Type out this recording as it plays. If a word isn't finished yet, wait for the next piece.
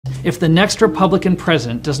If the next Republican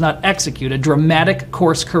president does not execute a dramatic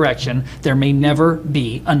course correction, there may never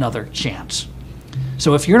be another chance.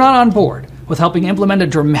 So if you're not on board with helping implement a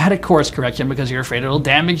dramatic course correction because you're afraid it'll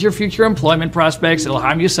damage your future employment prospects, it'll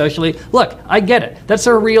harm you socially, look, I get it. That's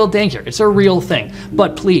a real danger. It's a real thing.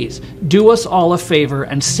 But please, do us all a favor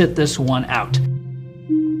and sit this one out.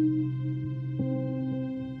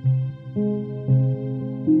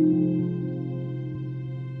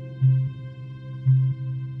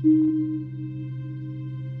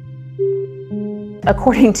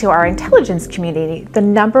 According to our intelligence community, the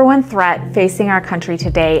 #1 threat facing our country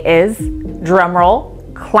today is,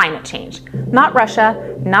 drumroll, climate change. Not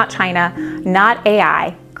Russia, not China, not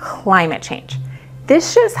AI, climate change.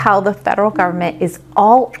 This shows how the federal government is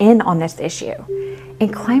all in on this issue.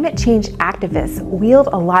 And climate change activists wield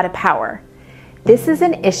a lot of power. This is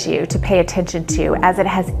an issue to pay attention to as it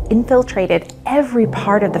has infiltrated every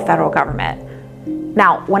part of the federal government.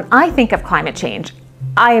 Now, when I think of climate change,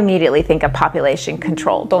 I immediately think of population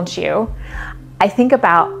control, don't you? I think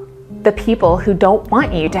about the people who don't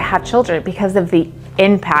want you to have children because of the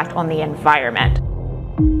impact on the environment.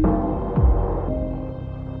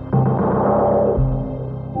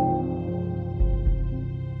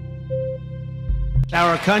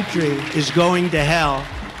 Our country is going to hell.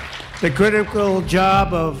 The critical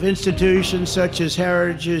job of institutions such as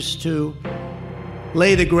Heritage is to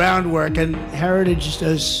lay the groundwork, and Heritage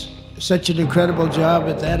does such an incredible job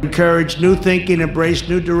at that. Encourage new thinking, embrace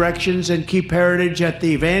new directions, and keep Heritage at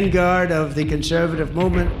the vanguard of the conservative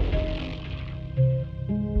movement.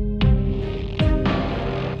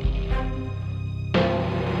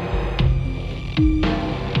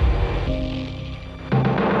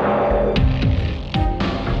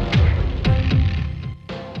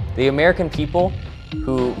 The American people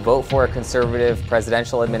who vote for a conservative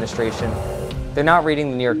presidential administration, they're not reading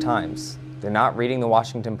the New York Times. They're not reading the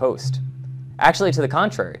Washington Post. Actually, to the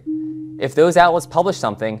contrary. If those outlets publish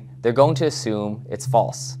something, they're going to assume it's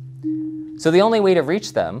false. So the only way to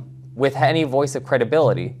reach them with any voice of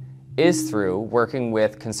credibility is through working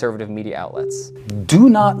with conservative media outlets. Do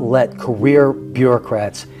not let career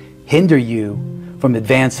bureaucrats hinder you from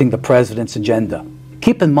advancing the president's agenda.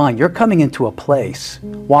 Keep in mind, you're coming into a place,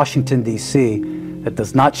 Washington, D.C., that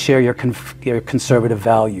does not share your conservative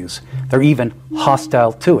values. They're even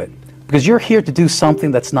hostile to it. Because you're here to do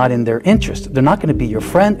something that's not in their interest. They're not going to be your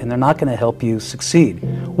friend, and they're not going to help you succeed.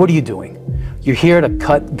 What are you doing? You're here to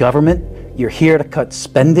cut government. You're here to cut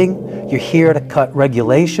spending. You're here to cut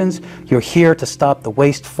regulations. You're here to stop the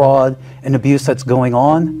waste, fraud, and abuse that's going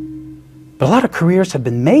on. But a lot of careers have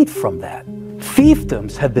been made from that.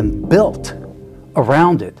 Fiefdoms have been built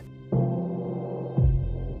around it.